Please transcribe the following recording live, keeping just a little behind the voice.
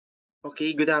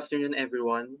Okay, good afternoon,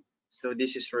 everyone. So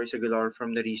this is Royce Aguilar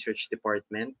from the research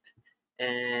department,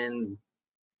 and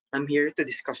I'm here to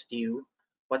discuss to you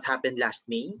what happened last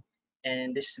May,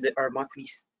 and this is our monthly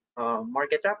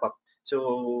market wrap up.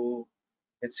 So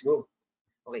let's go.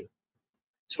 Okay.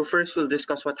 So first, we'll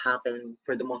discuss what happened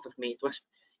for the month of May. It was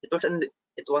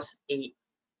an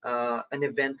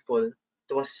eventful.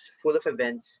 It was full of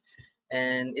events,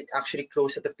 and it actually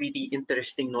closed at a pretty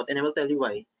interesting note, and I will tell you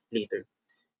why later.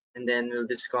 And then we'll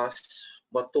discuss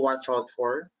what to watch out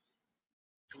for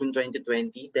June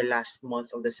 2020, the last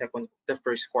month of the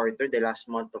first quarter, the last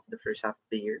month of the first half of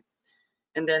the year,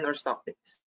 and then our stock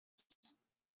picks.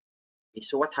 Okay,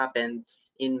 so what happened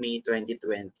in May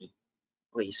 2020?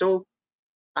 Okay, so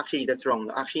actually that's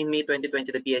wrong. Actually, in May 2020,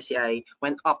 the PSCI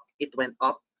went up. It went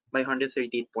up by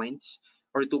 138 points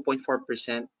or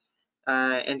 2.4%,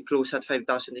 and closed at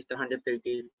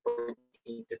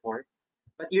 5,838.84.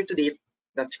 But year to date,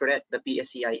 that's correct. The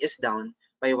PSCI is down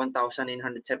by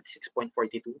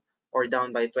 1,976.42, or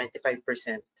down by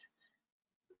 25%.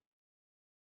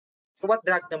 So what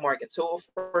dragged the market? So of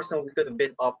course, now we could have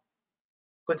been up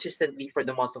consistently for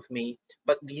the month of May,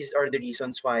 but these are the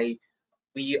reasons why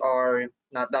we are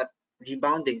not that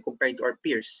rebounding compared to our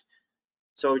peers.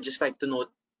 So just like to note,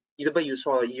 you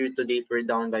saw year to date we're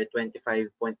down by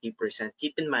 25.3%.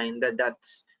 Keep in mind that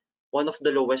that's one of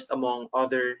the lowest among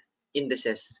other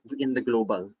indices in the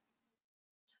global.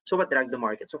 So what dragged the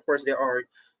markets? Of course, there are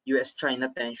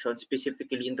U.S.-China tensions,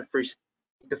 specifically the first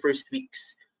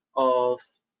weeks of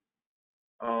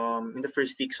the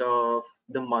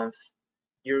month.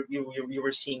 You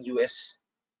were seeing U.S.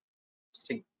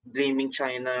 blaming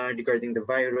China regarding the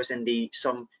virus, and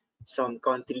some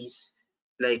countries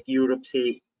like Europe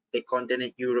say the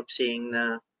continent Europe saying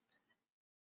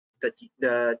that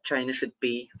the China should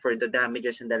pay for the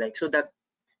damages and the like. So that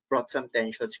brought some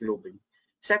tensions globally.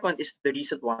 Second is the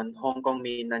recent one, Hong Kong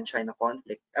mainland China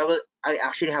conflict. I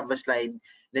actually have a slide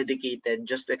dedicated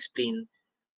just to explain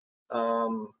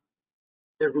um,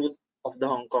 the root of the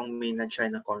Hong Kong mainland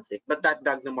China conflict. But that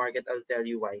dragged the market. I'll tell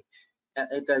you why.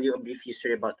 I'll tell you a brief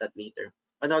history about that later.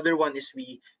 Another one is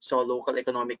we saw local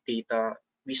economic data.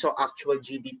 We saw actual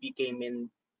GDP came in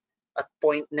at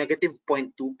negative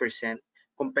 0.2%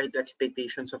 compared to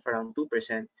expectations of around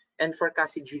 2%. And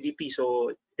forecasted GDP,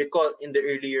 so recall in the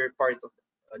earlier part of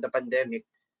the pandemic,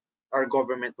 our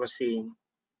government was saying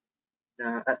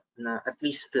na at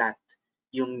least flat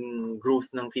yung growth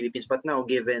ng Philippines. But now,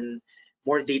 given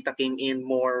more data came in,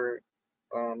 more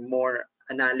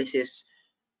analysis,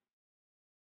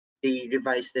 they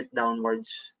revised it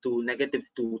downwards to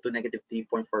 -2 to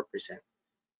 -3.4%.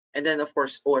 And then, of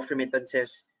course, OF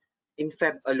remittances, in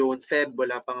Feb alone,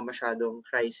 wala pa nga masyadong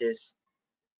crisis,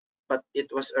 but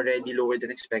it was already lower than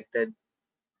expected.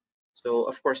 So,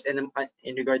 of course, in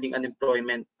regarding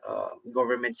unemployment,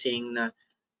 government saying na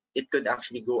it could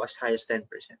actually go as high as 10%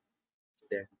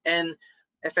 there. And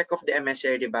effect of the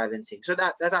MSA rebalancing. So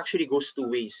that actually goes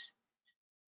two ways.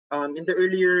 In the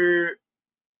earlier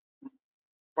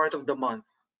part of the month,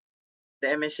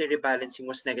 the MSA rebalancing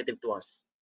was negative to us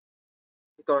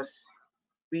because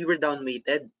we were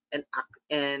downweighted,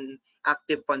 and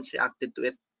active funds reacted to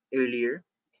it earlier.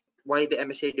 Why the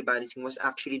MSA rebalancing was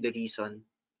actually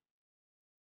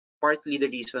partly the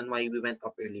reason why we went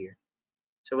up earlier.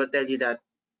 So I'll tell you that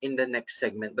in the next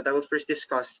segment. But I will first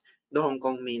discuss the Hong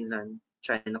Kong mainland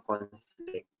China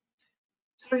conflict.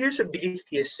 So here's a brief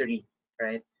history,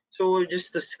 right? So we'll just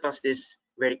discuss this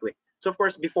very quick. So of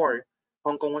course, before,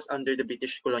 Hong Kong was under the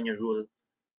British colonial rule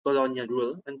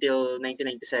until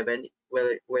 1997,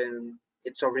 when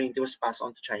its sovereignty was passed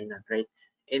on to China, right?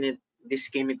 And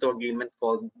this came into agreement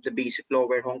called the Basic Law,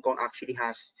 where Hong Kong actually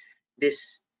has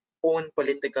this own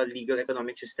political, legal,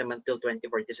 economic system until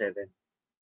 2047.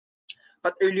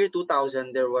 But earlier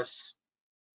 2000, there was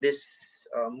this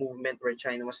movement where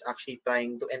China was actually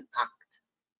trying to enact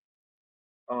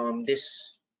this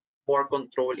more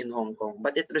control in Hong Kong,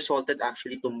 but it resulted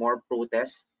actually to more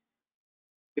protests,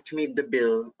 which made the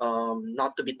bill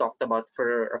not to be talked about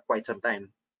for quite some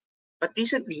time. But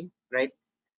recently, right,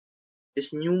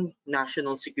 this new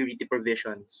national security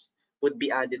provisions would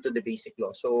be added to the basic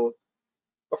law. So,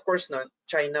 of course, not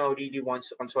China really wants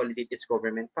to consolidate its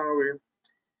government power.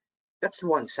 That's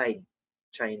one side,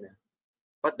 China.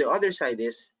 But the other side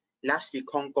is, last week,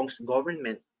 Hong Kong's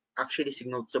government actually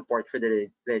signaled support for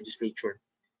the legislature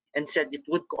and said it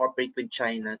would cooperate with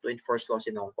China to enforce laws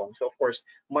in Hong Kong. So, of course,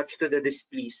 much to the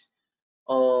displease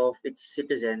of its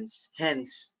citizens,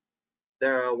 hence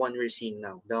the one we're seeing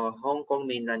now, the Hong Kong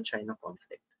mainland China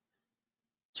conflict.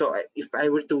 So if I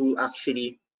were to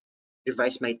actually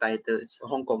revise my title, it's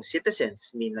Hong Kong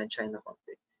citizens mainland China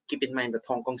conflict. keep in mind that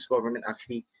Hong Kong's government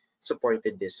actually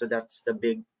supported this. So that's the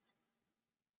big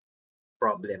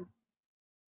problem.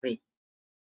 Wait.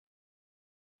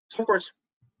 So of course,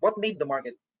 what made the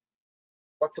market,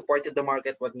 what supported the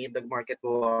market, what made the market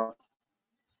go up?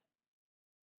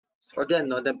 So again,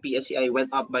 no, the PSEI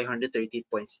went up by 130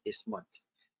 points this month.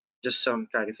 Just some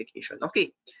clarification.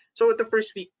 Okay, so the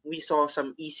first week, we saw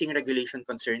some easing regulation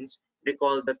concerns.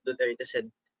 Recall that Duterte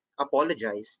said,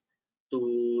 apologized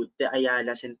to the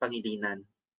Ayalas and Pangilinan.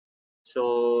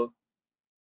 So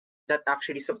that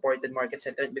actually supported market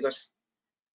sentiment because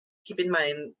keep in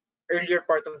mind, earlier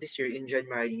part of this year in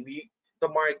January,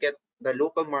 the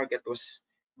local market was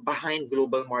behind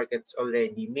global markets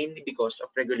already, mainly because of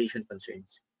regulation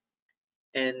concerns.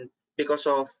 And because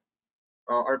of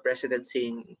our president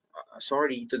saying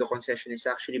sorry to the concessionaires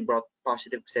actually brought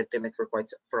positive sentiment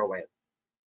for a while.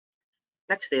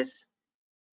 Next is,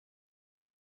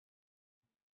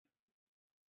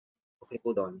 okay,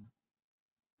 hold on.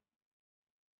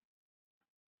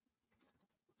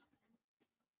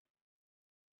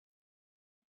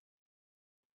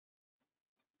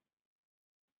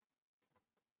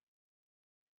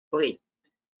 Okay,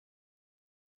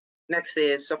 next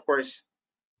is, of course,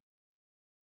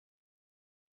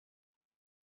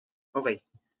 okay.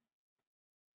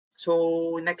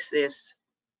 So next is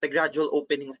the gradual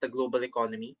opening of the global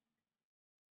economy.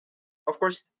 Of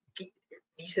course,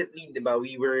 recently, diba,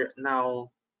 we were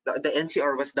now, the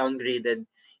NCR was downgraded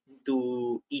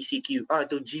to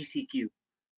to GCQ,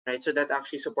 right? So that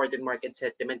actually supported market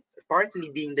sentiment, partly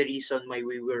being the reason why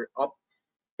we were up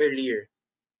earlier.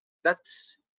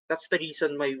 That's the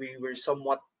reason why we were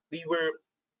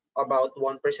about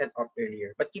 1% up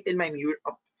earlier. But keep in mind, we were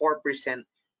up 4%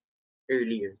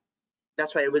 earlier.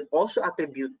 That's why I would also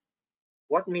attribute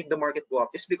what made the market go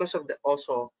up is because of the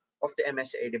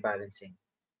MSA rebalancing.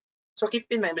 So keep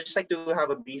in mind, I just like to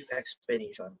have a brief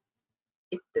explanation.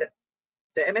 The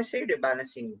MSA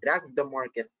rebalancing dragged the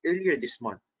market earlier this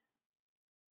month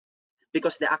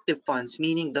because the active funds,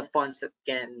 meaning the funds that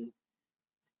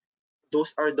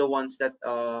those are the ones that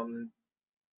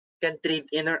can trade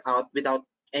in or out without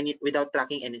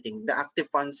tracking anything. The active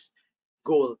funds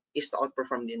goal is to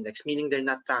outperform the index, meaning they're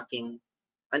not tracking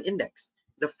an index.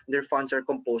 Their funds are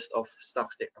composed of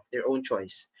stocks of their own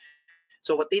choice.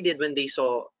 So what they did when they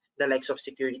saw the likes of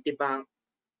Security Bank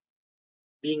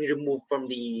being removed from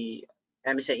the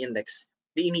MSCI index,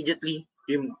 they immediately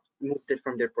removed it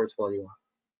from their portfolio,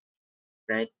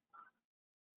 right?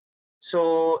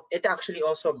 So it actually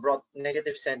also brought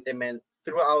negative sentiment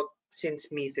throughout since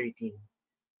May 13.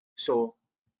 So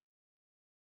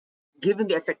given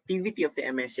the effectivity of the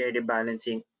MSCI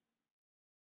rebalancing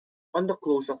on the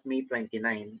close of May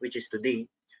 29, which is today,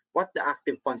 what the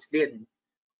active funds did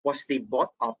was they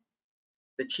bought up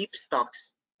the cheap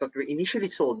stocks that were initially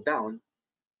sold down,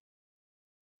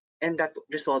 and that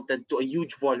resulted to a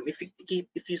huge volume.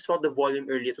 If you saw the volume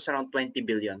earlier, it was around 20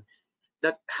 billion.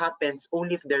 That happens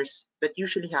only if that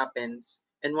usually happens,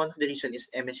 and one of the reasons is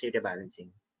MSCI rebalancing,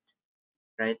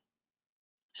 right?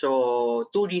 So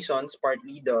two reasons,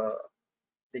 partly the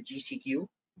GCQ,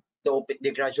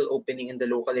 the gradual opening in the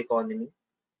local economy,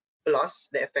 plus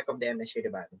the effect of the MSCI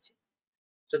rebalancing.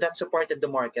 So that supported the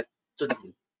market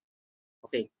today.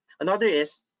 Okay. Another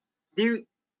is there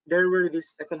were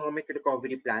these economic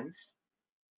recovery plans,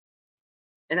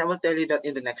 and I will tell you that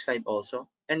in the next slide also.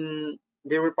 And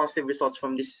there were positive results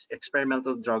from this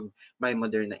experimental drug by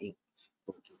Moderna Inc.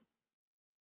 Okay.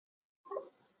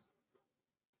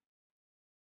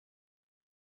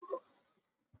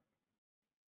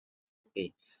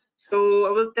 Okay. So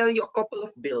I will tell you a couple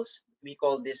of bills. We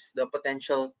call this the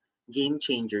potential game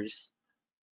changers.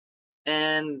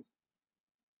 And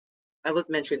I will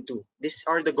mention two. These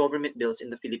are the government bills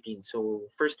in the Philippines. So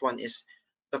first one is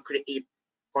to create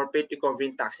corporate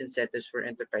recovery and tax incentives for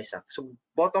enterprise tax. So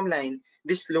bottom line,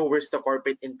 this lowers the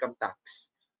corporate income tax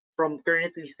from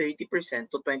currently 30%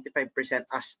 to 25%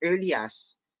 as early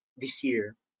as this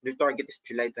year. The target is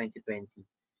July 2020.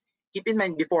 Keep in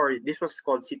mind, before this was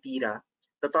called CITIRA,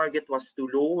 the target was to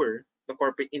lower the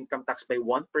corporate income tax by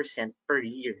 1% per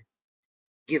year.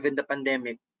 Given the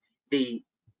pandemic, they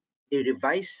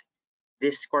revised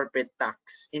this corporate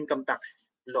income tax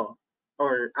law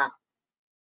or act,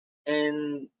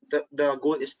 and the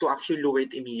goal is to actually lower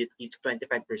it immediately to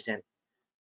 25%.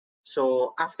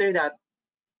 So after that,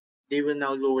 they will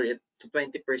now lower it to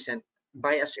 20%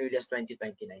 by as early as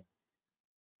 2029.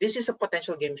 This is a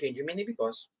potential game changer, mainly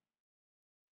because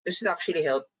this will actually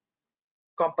help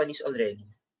companies already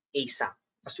ASAP,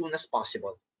 as soon as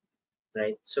possible,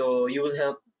 right? So you will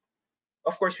help.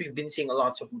 Of course, we've been seeing a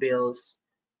lots of bills,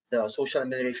 the social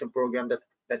amelioration program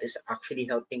that is actually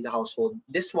helping the household.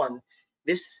 This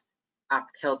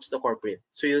act helps the corporate.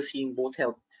 So you'll see both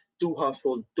help to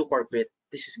household, to corporate.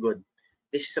 This is good.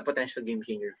 This is a potential game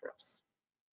changer for us.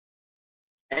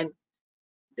 And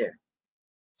there.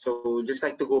 So just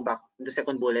like to go back, the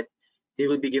second bullet, they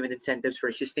will be given incentives for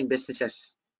existing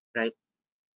businesses, right,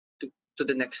 to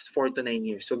the next 4 to 9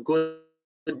 years. So good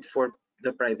for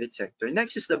the private sector.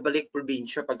 Next is the Balik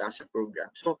Probinsya Pag-asa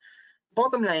program. So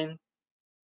bottom line,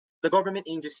 the government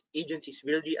agencies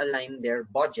will realign their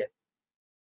budget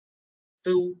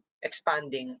to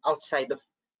expanding outside of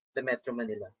the Metro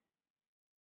Manila,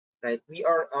 right? We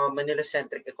are a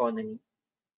Manila-centric economy.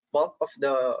 Bulk of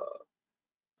the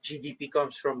GDP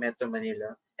comes from Metro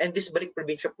Manila. And this Balik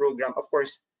Probinsya program, of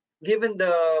course, given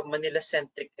the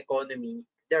Manila-centric economy,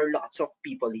 there are lots of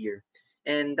people here.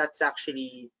 And that's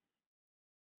actually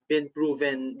been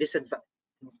proven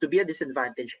to be a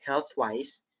disadvantage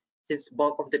health-wise since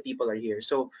bulk of the people are here.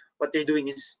 So what they're doing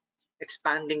is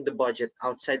expanding the budget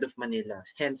outside of Manila,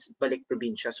 hence Balik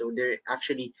Probinsya. So they're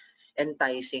actually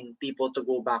enticing people to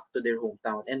go back to their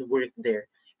hometown and work there.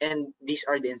 And these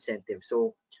are the incentives.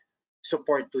 So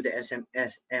support to the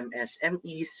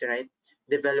MSMEs, right?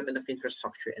 Development of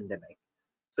infrastructure and the like.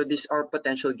 So these are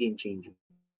potential game changers.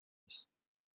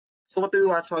 So what do we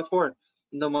watch out for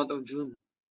in the month of June?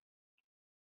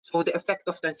 So the effect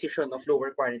of transition of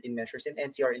lower quarantine measures in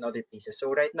NCR and other places.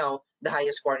 So right now, the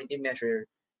highest quarantine measure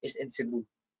is in Cebu.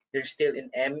 They're still in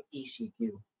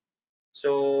MECQ.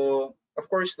 So of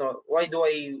course, no. Why do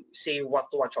I say what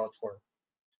to watch out for?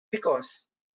 Because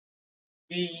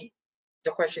we,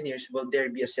 the question here is, will there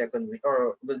be a second wave,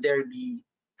 or will there be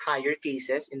higher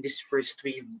cases in this first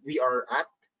wave we are at,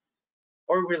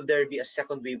 or will there be a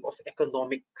second wave of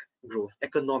economic growth,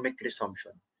 economic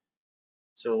resumption?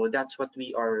 So that's what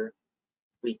we are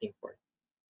waiting for.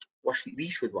 What we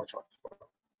should watch out for.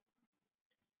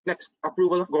 Next,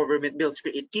 approval of government bills.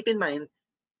 Keep in mind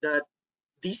that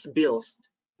these bills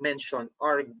mentioned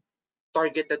are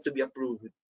targeted to be approved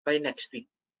by next week,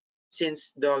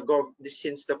 since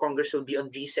the Congress will be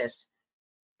on recess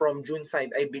from June 5,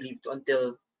 I believe, to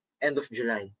until end of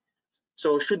July.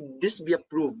 So should this be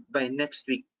approved by next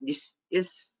week, this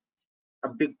is a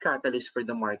big catalyst for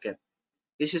the market.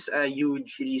 This is a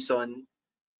huge reason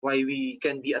why we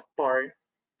can be at par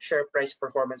share price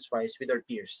performance wise with our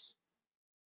peers.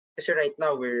 Kasi right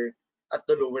now we're at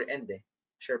the lower end,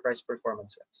 share price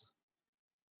performance wise.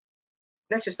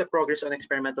 Next is the progress on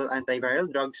experimental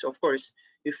antiviral drugs. Of course,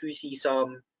 if we see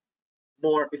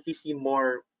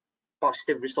more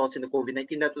positive results in the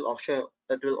COVID-19, that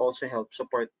will also help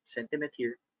support sentiment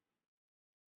here.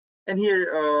 And here,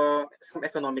 some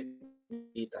economic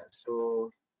data.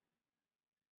 So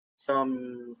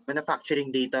some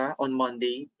manufacturing data on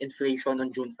Monday, inflation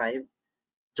on June 5,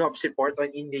 jobs report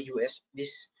in the US.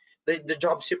 The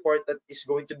jobs report that is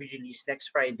going to be released next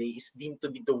Friday is deemed to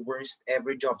be the worst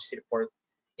ever jobs report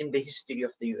in the history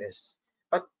of the US.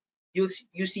 But you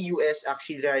see US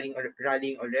actually rallying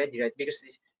already, right? Because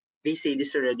they say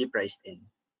this already priced in.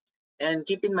 And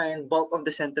keep in mind, bulk of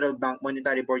the central bank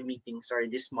monetary board meetings are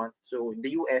this month. So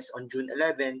the US on June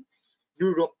 11,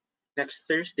 Europe next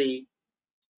Thursday,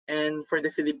 and for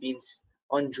the Philippines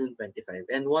on June 25.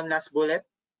 And one last bullet,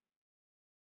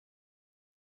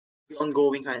 the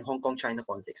ongoing Hong Kong-China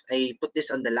conflicts. I put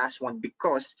this on the last one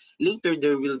because later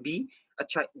there will be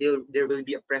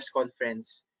a press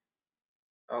conference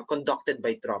conducted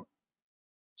by Trump.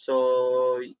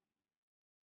 So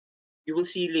you will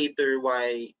see later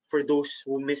why, for those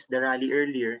who missed the rally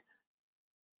earlier,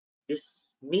 this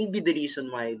may be the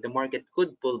reason why the market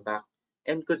could pull back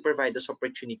and could provide us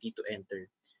opportunity to enter.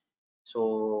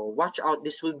 So watch out.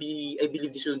 I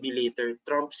believe this will be later,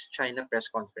 Trump's China press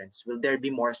conference. Will there be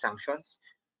more sanctions?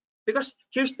 Because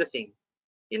here's the thing.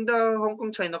 In the Hong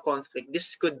Kong-China conflict,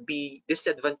 this could be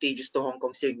disadvantageous to Hong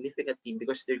Kong significantly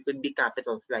because there could be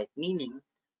capital flight, meaning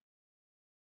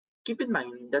keep in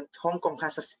mind that Hong Kong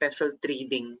has a special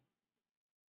trading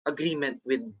agreement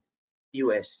with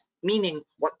US, meaning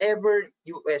whatever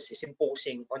US is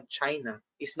imposing on China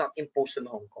is not imposed on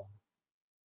Hong Kong.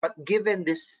 But given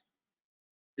this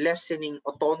lessening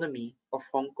autonomy of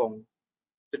Hong Kong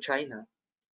to China,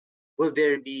 will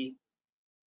there be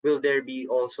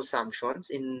also sanctions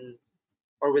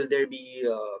or will there be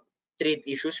trade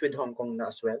issues with Hong Kong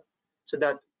as well? So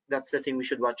that's the thing we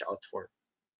should watch out for.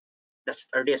 That's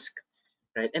a risk,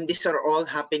 right? And these are all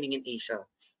happening in Asia,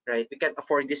 right? We can't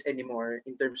afford this anymore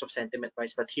in terms of sentiment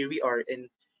wise, but here we are, and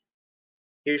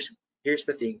here's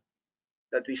the thing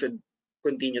that we should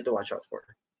continue to watch out for.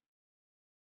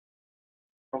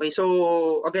 Okay,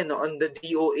 so again, on the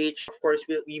DOH, of course,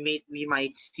 we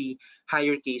might see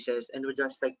higher cases, and we'd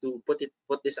just like to put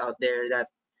this out there that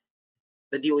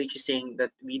the DOH is saying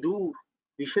that we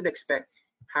should expect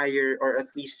higher or at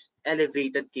least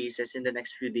elevated cases in the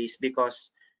next few days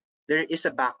because there is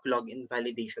a backlog in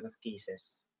validation of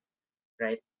cases,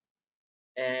 right?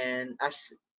 And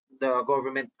as the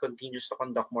government continues to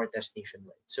conduct more tests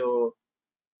nationwide. So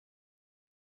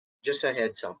just a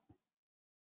heads up.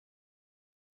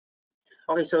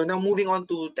 Okay, so now moving on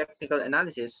to technical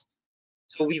analysis.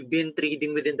 So we've been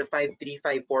trading within the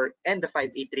 5354 and the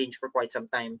 58 range for quite some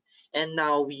time. And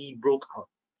now we broke out.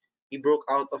 We broke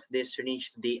out of this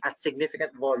range today at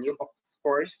significant volume, of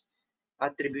course,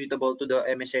 attributable to the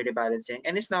MSCI rebalancing,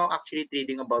 and is now actually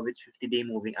trading above its 50-day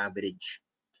moving average,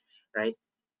 right?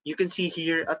 You can see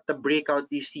here at the breakout,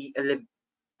 you see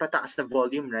pataas na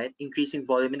volume, right? Increasing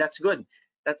volume, and that's good.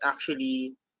 That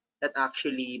actually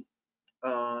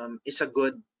is a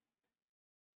good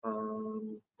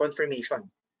confirmation.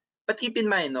 But keep in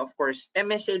mind, of course,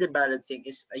 MSCI rebalancing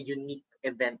is a unique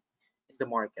event in the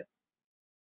market.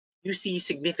 You see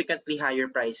significantly higher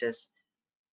prices,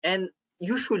 and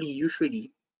usually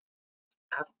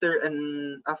after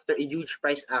a huge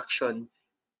price action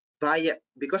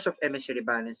because of MSCI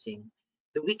rebalancing,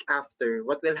 the week after,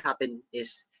 what will happen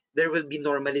is there will be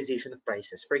normalization of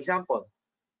prices. For example,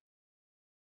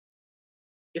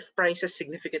 if prices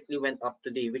significantly went up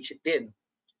today, which it did,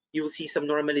 you will see some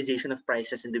normalization of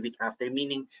prices in the week after,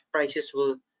 meaning prices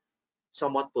will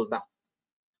somewhat pull back.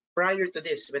 Prior to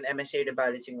this, when MSCI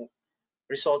rebalancing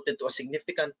resulted to a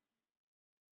significant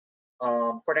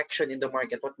correction in the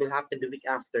market, what will happen the week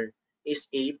after is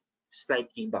a slight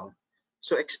rebound.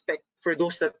 So expect, for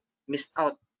those that missed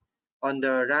out on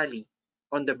the rally,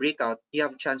 on the breakout, you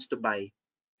have a chance to buy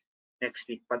next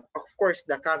week. But of course,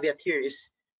 the caveat here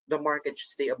is the market should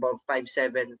stay above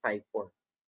 5754.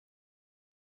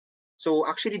 So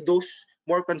actually, those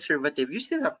more conservative, you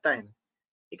still have time.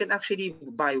 You can actually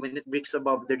buy when it breaks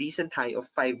above the recent high of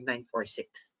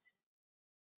 5946.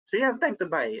 So you have time to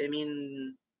buy. I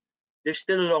mean, there's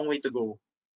still a long way to go,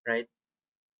 right?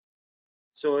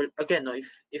 So again, no,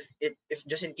 if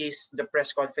just in case the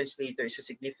press conference later is a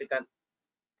significant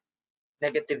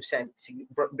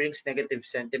brings negative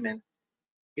sentiment,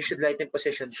 you should lighten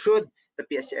position should the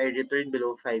PSI return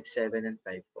below 57 and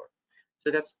 54.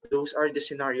 So those are the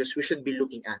scenarios we should be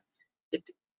looking at. It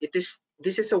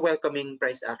this is a welcoming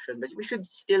price action, but we should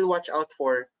still watch out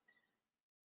for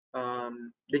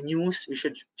the news. We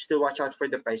should still watch out for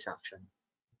the price action.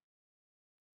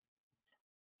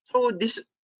 So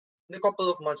the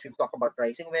couple of months we've talked about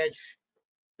rising wedge,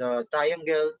 the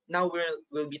triangle. Now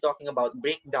we'll be talking about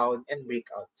breakdown and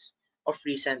breakouts of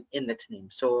recent index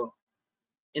names. So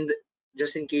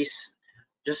just in case,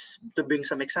 just to bring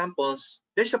some examples,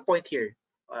 there's a point here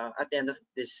at the end of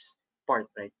this part,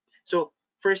 right? So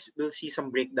first we'll see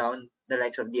some breakdown, the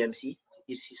likes of DMC.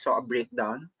 Saw a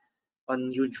breakdown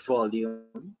on huge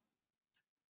volume.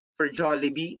 For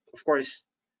Jollibee, of course,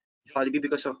 Jollibee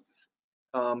because of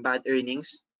bad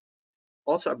earnings,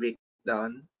 also a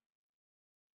breakdown.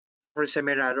 For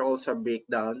Semeraro, also a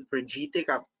breakdown. For GT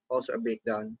Cap, also a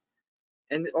breakdown.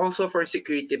 And also for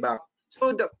Security Bank.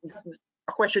 So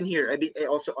a question here, I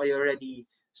already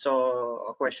saw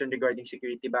a question regarding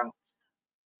Security Bank.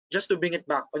 Just to bring it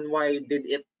back on why did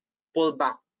it pull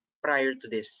back prior to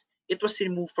this? It was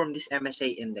removed from this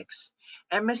MSCI index.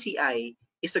 MSCI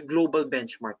is a global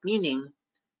benchmark, meaning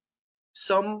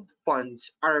some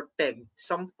funds are pegged,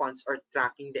 some funds are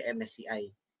tracking the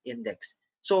MSCI index.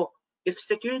 So if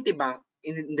Security Bank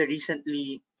in the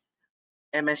recently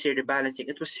MSCI rebalancing,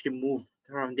 it was removed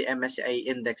from the MSCI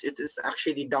index. It is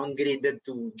actually downgraded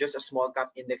to just a small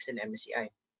cap index in MSCI.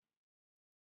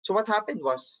 So what happened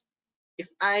was, if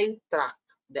I track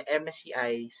the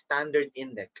MSCI standard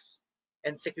index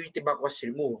and Security Bank was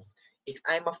removed, if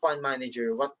I'm a fund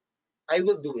manager, what I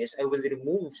will do is I will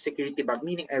remove Security Bank,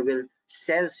 meaning I will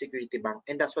sell Security Bank.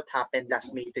 And that's what happened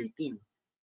last May 13.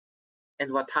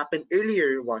 And what happened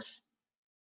earlier was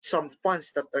some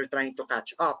funds that are trying to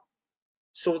catch up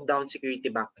sold down Security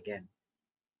Bank again.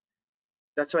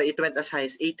 That's why it went as high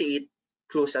as 88,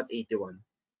 closed at 81.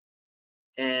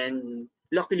 And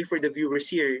luckily for the viewers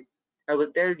here, I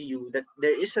will tell you that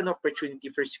there is an opportunity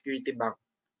for Security Bank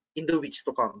in the weeks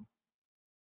to come.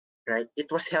 Right?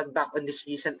 It was held back on this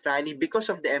recent rally because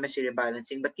of the MSCI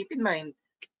rebalancing. But keep in mind,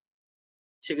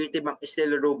 Security Bank is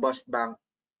still a robust bank,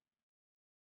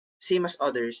 same as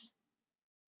others.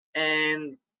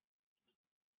 And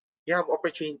you have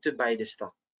opportunity to buy the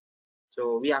stock.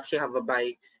 So we actually have a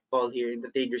buy call here in the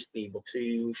Trader's Playbook. So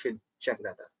you should check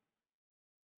that out.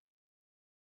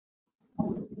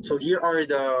 So here are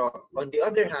on the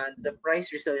other hand, the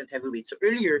price resilient heavyweight. So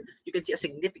earlier, you can see a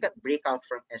significant breakout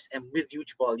from SM with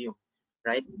huge volume,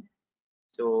 right?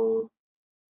 So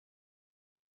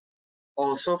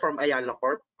also from Ayala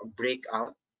Corp, a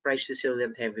breakout, price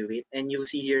resilient heavyweight. And you'll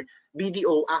see here,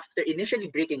 BDO, after initially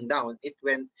breaking down, it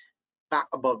went back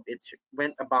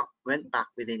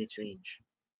within its range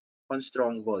on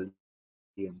strong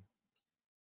volume.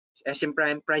 SM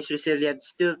Prime price resilient,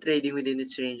 still trading within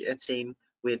its range, and same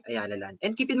with Ayala Land.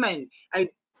 And keep in mind, I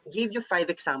gave you 5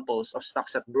 examples of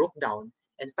stocks that broke down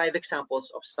and 5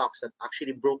 examples of stocks that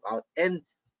actually broke out and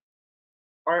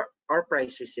are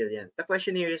price resilient. The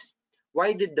question here is,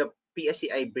 why did the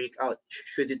PSEI break out?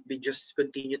 Should it be just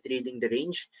continue trading the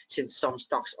range since some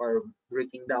stocks are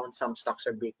breaking down, some stocks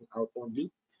are breaking out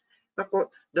only?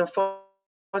 The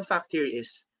fun fact here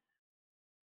is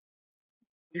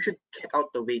you should check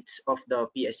out the weights of the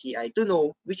PSEI to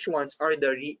know which ones are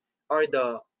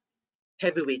the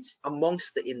heavyweights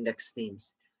amongst the index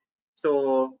names.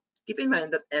 So keep in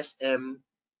mind that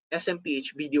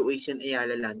SMPH, BDOH, and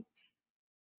Ayala Land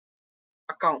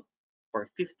account for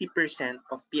 50%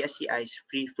 of PSEI's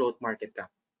free float market cap,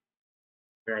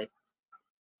 right?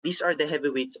 These are the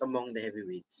heavyweights among the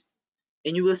heavyweights.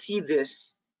 And you will see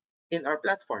this in our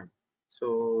platform.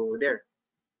 So there.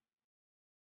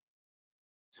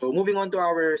 So moving on to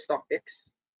our stock picks.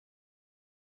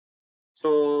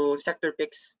 So sector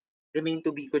picks remain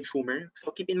to be consumer.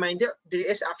 So keep in mind there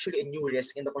is actually a new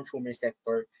risk in the consumer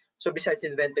sector. So besides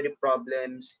inventory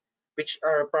problems, which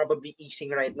are probably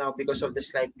easing right now because of the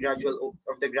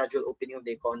gradual opening of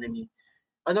the economy,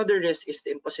 another risk is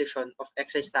the imposition of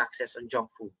excise taxes on junk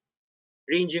food,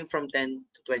 ranging from 10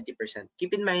 to 20%.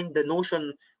 Keep in mind the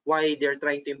notion why they're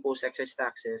trying to impose excise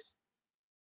taxes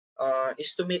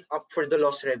is to make up for the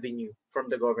lost revenue from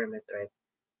the government, right?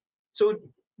 So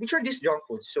which are these junk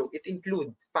foods? So it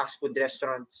include fast food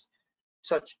restaurants,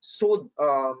 such sold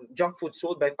junk food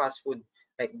sold by fast food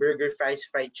like burger, fries,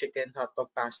 fried chicken, hot dog,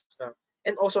 pasta,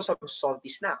 and also some salty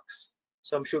snacks,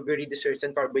 some sugary desserts,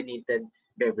 and carbonated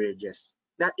beverages.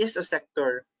 That is a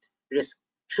sector risk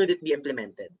should it be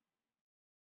implemented.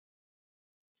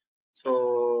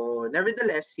 So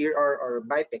nevertheless, here are our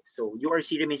buy picks. So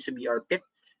URC remains to be our pick.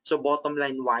 So bottom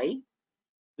line, why?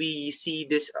 We see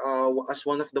this as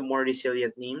one of the more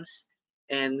resilient names,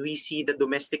 and we see the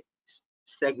domestic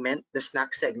segment, the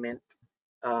snack segment,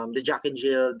 the Jack and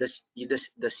Jill, the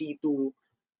C2,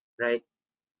 right,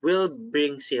 will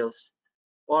bring sales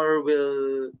or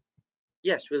will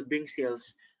bring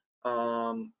sales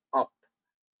up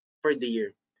for the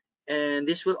year, and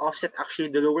this will offset actually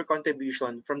the lower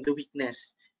contribution from the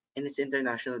weakness in its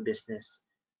international business.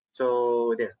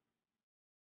 So there.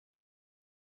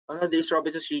 Another is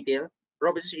Robinsons Retail.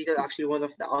 Robinsons Retail actually one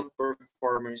of the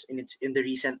outperformers in the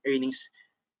recent earnings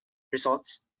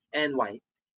results. And why?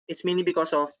 It's mainly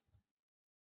because of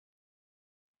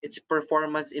its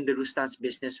performance in the Rustan's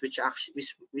business, which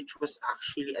was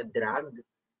actually a drag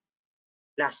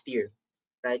last year,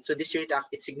 right? So this year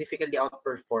it significantly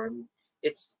outperformed.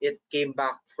 It came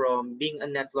back from being a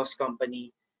net loss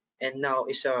company and now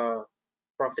is a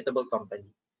profitable company.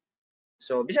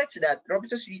 So besides that,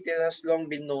 Robinsons Retail has long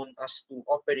been known as to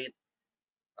operate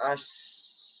as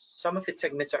some of its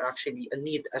segments are actually a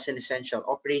need as an essential,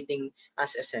 operating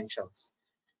as essentials.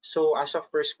 So as of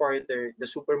first quarter, the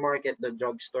supermarket, the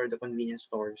drugstore, the convenience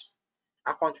stores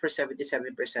account for 77%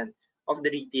 of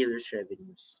the retailer's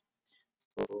revenues.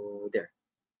 So there.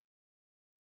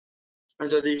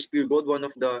 Another is Pure Gold, one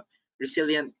of the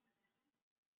resilient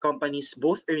companies,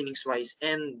 both earnings-wise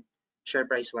and share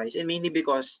price-wise, and mainly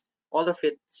because all of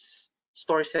its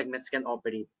store segments can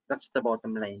operate. That's the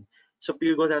bottom line. So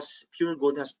Pure Gold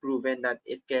has proven that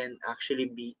it can actually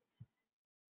be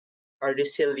a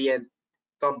resilient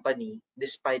company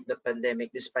despite the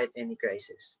pandemic, despite any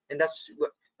crisis, and that's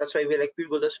why we like Pure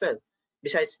Gold as well.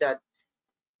 Besides that,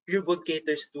 Pure Gold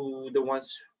caters to the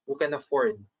ones who can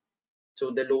afford, so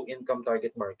the low income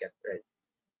target market, right?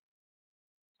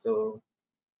 So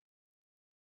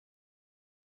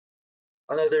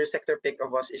another sector pick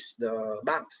of us is the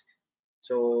banks.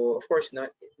 So of course,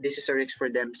 this is a risk for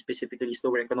them, specifically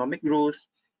slower economic growth,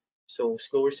 so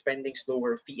slower spending,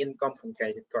 slower fee income from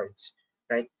credit cards,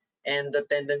 right? And the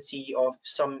tendency of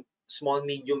some small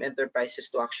medium enterprises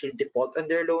to actually default on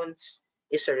their loans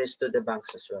is a risk to the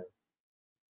banks as well.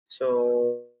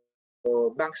 So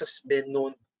banks has been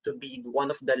known to be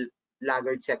one of the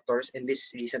laggard sectors in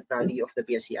this recent rally of the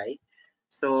PSEI.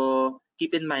 So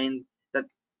keep in mind that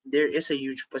there is a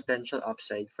huge potential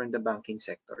upside from the banking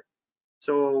sector.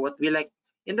 So what we like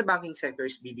in the banking sector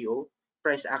is BDO.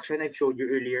 Price action I've showed you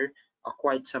earlier,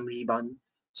 quite some rebound.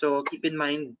 So keep in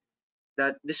mind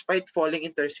that despite falling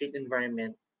interest rate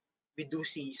environment, we do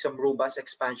see some robust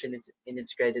expansion in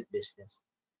its credit business.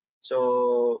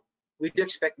 So we do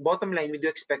expect, bottom line, we do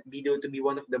expect BDO to be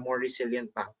one of the more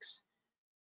resilient banks.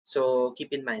 So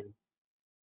keep in mind.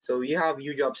 So you have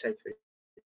huge upside for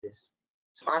this.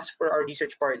 So as for our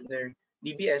research partner,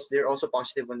 DBS, they're also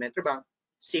positive on Metrobank.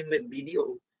 Same with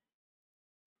BDO.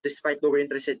 Despite lower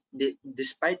interest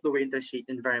rate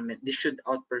environment, this should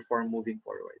outperform moving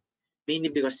forward. Mainly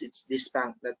because it's this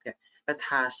bank that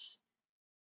has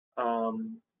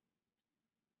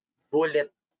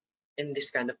bullet in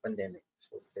this kind of pandemic.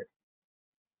 So there.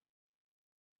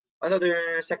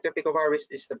 Another sector pick of ours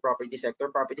is the property sector.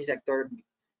 Property sector,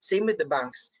 same with the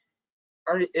banks,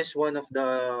 is one of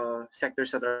the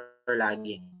sectors that are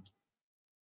lagging.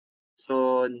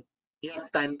 So you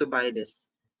have time to buy this.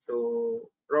 So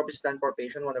Robistan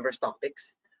Corporation, one of our stock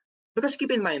picks. Because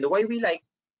keep in mind, why we like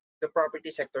the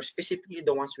property sector, specifically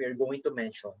the ones we are going to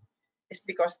mention, is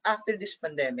because after this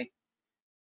pandemic,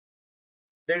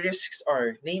 the risks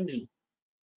are namely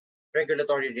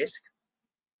regulatory risk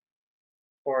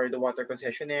for the water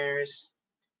concessionaires,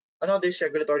 another is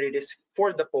regulatory risk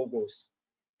for the POGOs.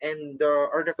 And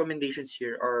our recommendations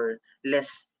here are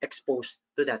less exposed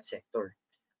to that sector,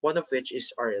 one of which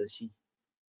is RLC.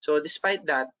 So despite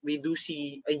that, we do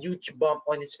see a huge bump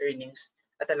on its earnings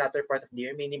at the latter part of the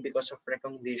year, mainly because of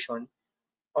recognition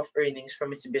of earnings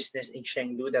from its business in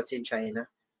Chengdu, that's in China.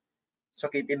 So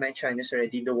keep in mind, China is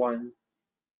already the one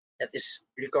that is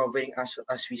recovering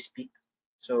as we speak.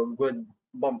 So good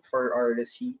bump for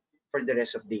RLC for the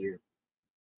rest of the year.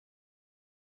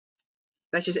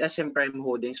 Next is SM Prime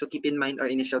Holding. So keep in mind our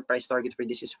initial price target for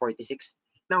this is 46.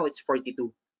 Now it's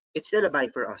 42. It's still a buy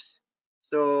for us.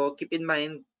 So keep in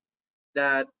mind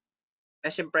that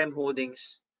SM Prime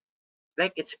Holdings,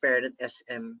 like its parent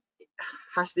SM,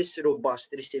 has this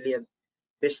robust, resilient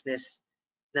business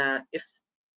na if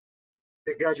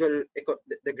the gradual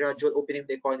opening of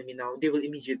the economy now, they will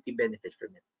immediately benefit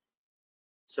from it.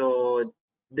 So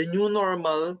the new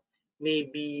normal may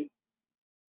be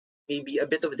a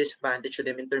bit of a disadvantage to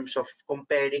them in terms of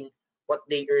comparing what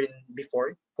they earned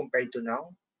before compared to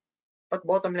now. But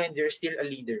bottom line, they're still a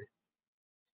leader.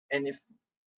 And if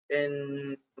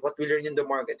and what we learn in the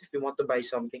market, if we want to buy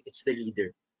something, it's the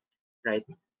leader, right?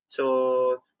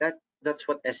 So that's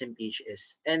what SMPH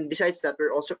is. And besides that,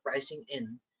 we're also pricing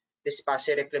in this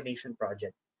Pasay reclamation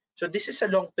project. So this is a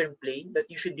long-term play that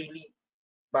you should really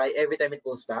buy every time it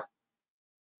pulls back.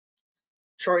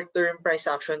 Short-term price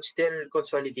action still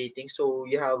consolidating, so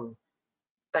you have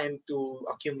time to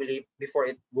accumulate before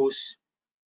it goes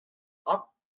up.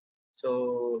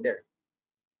 So there.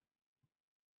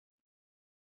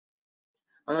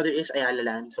 Another is Ayala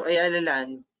Land. So Ayala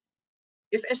Land,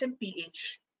 if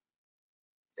SMPH,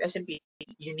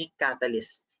 unique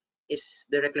catalyst is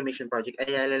the reclamation project,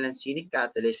 Ayala Land's unique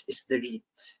catalyst is the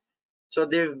REITs. So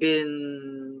they've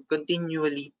been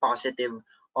continually positive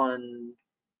on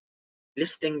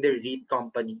listing their REIT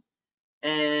company,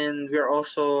 and we're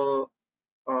also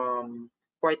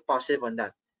quite positive on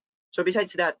that. So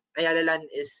besides that, Ayala Land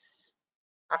is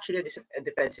actually a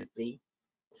defensive play.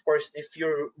 Of course, if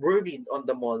you're worried on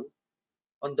the new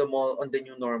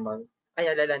normal,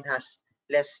 Ayala Land has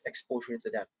less exposure to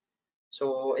that.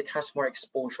 So it has more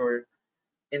exposure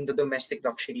in the domestic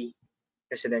luxury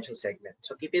residential segment.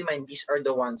 So keep in mind, these are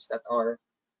the ones that are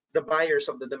the buyers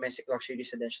of the domestic luxury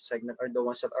residential segment are the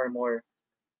ones that are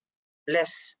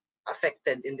less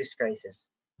affected in this crisis.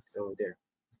 So there.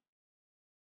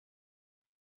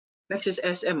 Next is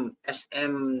SM.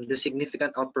 SM, the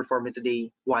significant outperformer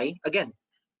today. Why? Again,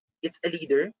 it's a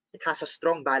leader. It has a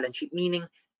strong balance sheet, meaning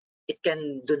it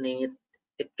can donate,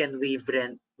 it can waive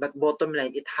rent, but bottom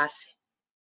line, it has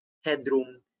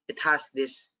headroom. It has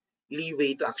this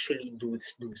leeway to actually do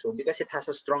so because it has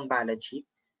a strong balance sheet,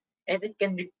 and it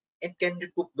can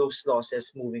recoup those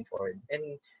losses moving forward.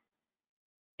 And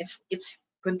it's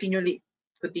continually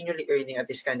earning at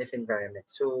this kind of environment.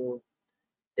 So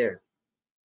there.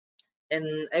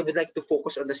 And I would like to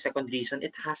focus on the second reason.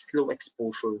 It has low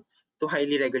exposure to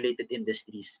highly regulated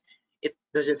industries. It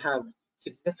doesn't have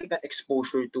significant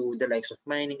exposure to the likes of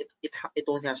mining. It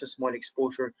only has a small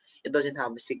exposure. It doesn't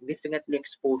have a significantly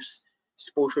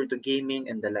exposure to gaming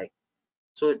and the like.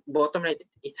 So bottom line,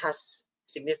 it has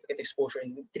significant exposure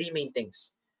in three main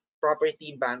things: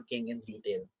 property, banking, and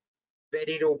retail.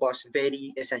 Very robust,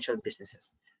 very essential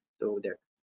businesses. So there.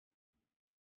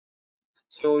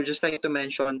 So just like to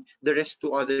mention the rest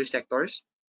two other sectors.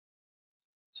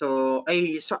 So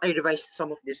I revised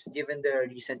some of this given the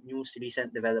recent news,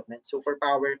 recent development. So for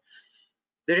power,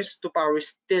 there is to power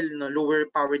still no lower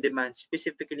power demand,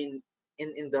 specifically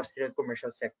in industrial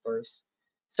commercial sectors.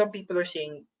 Some people are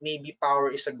saying maybe power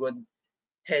is a good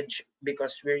hedge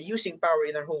because we're using power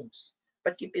in our homes.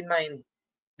 But keep in mind,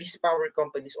 these power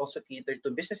companies also cater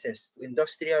to businesses, to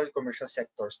industrial commercial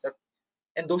sectors that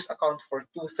and those account for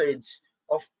two-thirds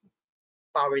of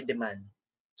power demand.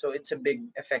 So it's a big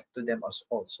effect to them as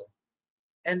also.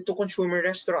 And to consumer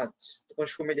restaurants, to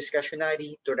consumer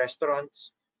discretionary, to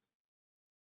restaurants,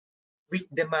 weak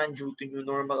demand due to new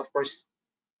normal. Of course,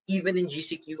 even in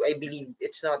GCQ, I believe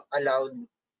it's not allowed.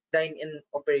 Dine-in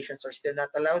operations are still not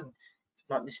allowed, if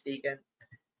not mistaken.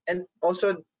 And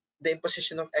also the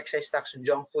imposition of excise tax on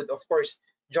junk food. Of course,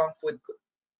 junk food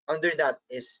under that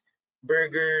is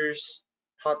burgers,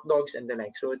 hot dogs, and the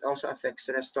like. So it also affects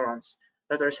the restaurants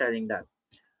that are selling that.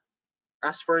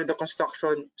 As for the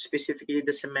construction, specifically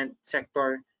the cement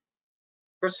sector,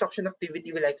 construction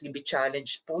activity will likely be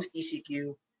challenged post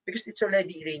ECQ because it's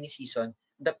already rainy season.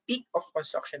 The peak of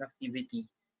construction activity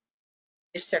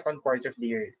is second quarter of the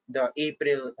year, the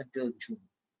April until June.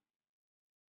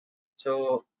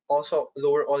 So also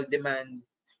lower oil demand.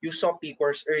 You saw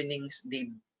Pcor's earnings,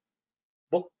 they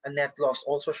booked a net loss,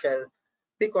 also Shell,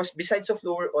 because besides of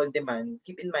lower oil demand,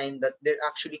 keep in mind that they're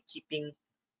actually keeping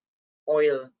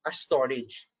oil as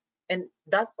storage. And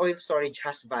that oil storage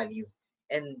has value.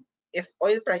 And if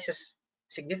oil prices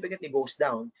significantly goes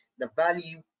down, the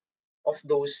value of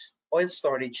those oil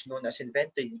storage known as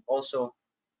inventory also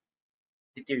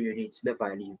deteriorates the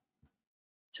value.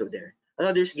 So there.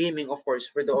 Another is gaming, of course,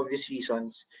 for the obvious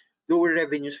reasons. Lower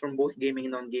revenues from both gaming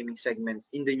and non-gaming segments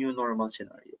in the new normal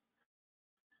scenario.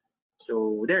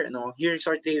 So there, no, here's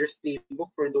our trader's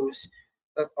playbook for those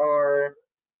that are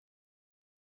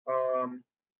um,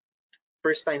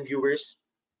 first-time viewers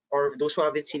or those who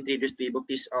haven't seen Traders Playbook.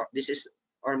 This is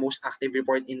our most active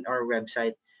report in our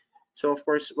website. So of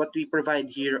course, what we provide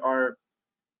here are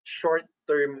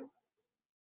short-term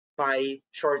buy,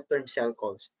 short-term sell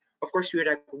calls. Of course, we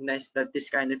recognize that this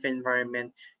kind of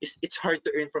environment it's hard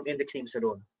to earn from index names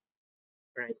alone,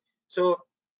 right? So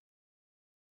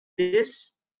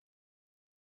this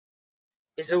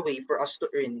is a way for us to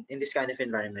earn in this kind of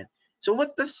environment. So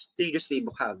what does Traders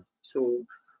Playbook have? So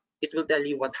it will tell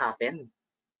you what happened.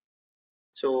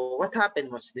 So what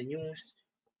happened? What's the news?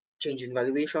 Change in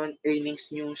valuation, earnings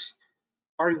news.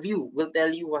 Our view will tell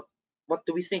you what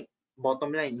do we think.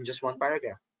 Bottom line in just one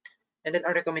paragraph. And then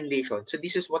our recommendation. So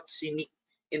this is what's unique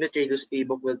in the Traders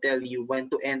Playbook. Will tell you when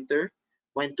to enter,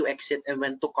 when to exit, and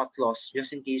when to cut loss,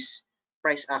 just in case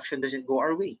price action doesn't go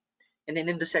our way. And then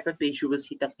in the second page, you will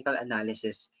see technical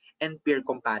analysis and peer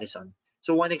comparison.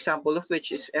 So one example of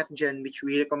which is FGen, which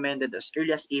we recommended as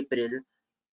early as April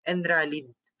and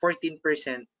rallied 14%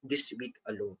 this week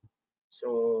alone.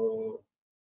 So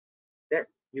there,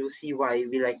 you'll see why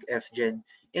we like FGen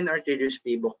in our Traders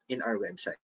Playbook in our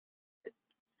website.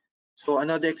 So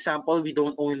another example, we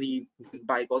don't only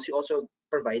buy calls, we also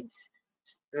provide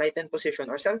lighten position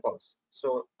or sell calls.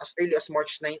 So as early as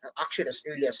March 9, actually as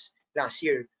early as last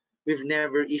year, we've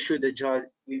never issued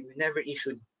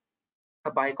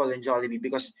a buy call in Jollibee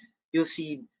because you'll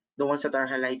see the ones that are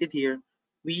highlighted here.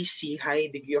 We see high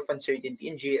degree of uncertainty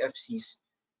in JFC's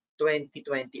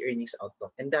 2020 earnings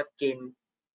outlook, and that came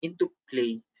into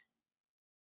play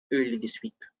early this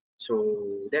week.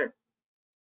 So there.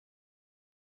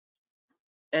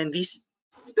 And this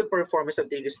is the performance of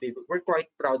Traders Playbook. We're quite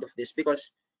proud of this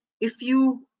because if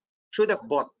you should have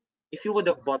bought, if you would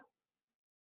have bought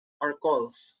our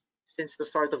calls since the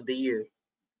start of the year,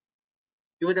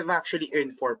 you would have actually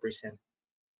earned 4%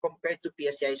 compared to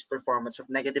PSI's performance of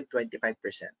negative 25%.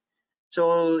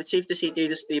 So it's safe to say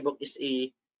Traders Playbook is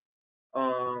a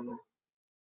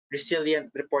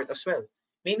resilient report as well,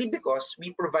 mainly because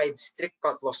we provide strict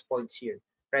cut loss points here,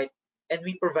 right? And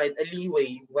we provide a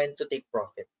leeway when to take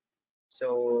profit.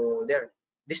 So there,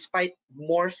 despite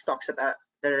more stocks that are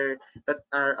there that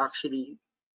are actually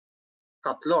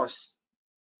cut loss,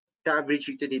 the average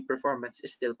year-to-date performance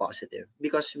is still positive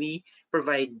because we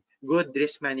provide good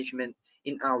risk management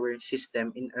in our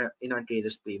system in our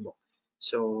traders playbook.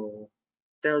 So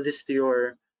tell this to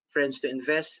your friends to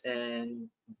invest and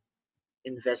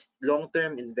invest long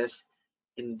term, invest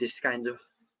in this kind of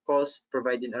calls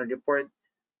provided in our report.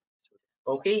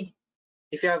 Okay,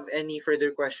 if you have any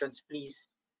further questions, please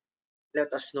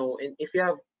let us know. And if you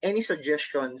have any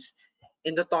suggestions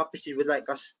in the topics you would like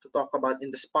us to talk about in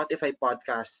the Spotify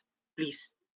podcast,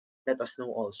 please let us know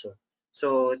also.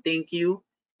 So thank you.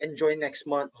 Enjoy next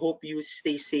month. Hope you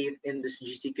stay safe in this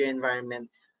GCQ environment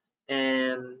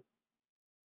and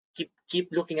keep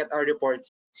looking at our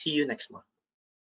reports. See you next month.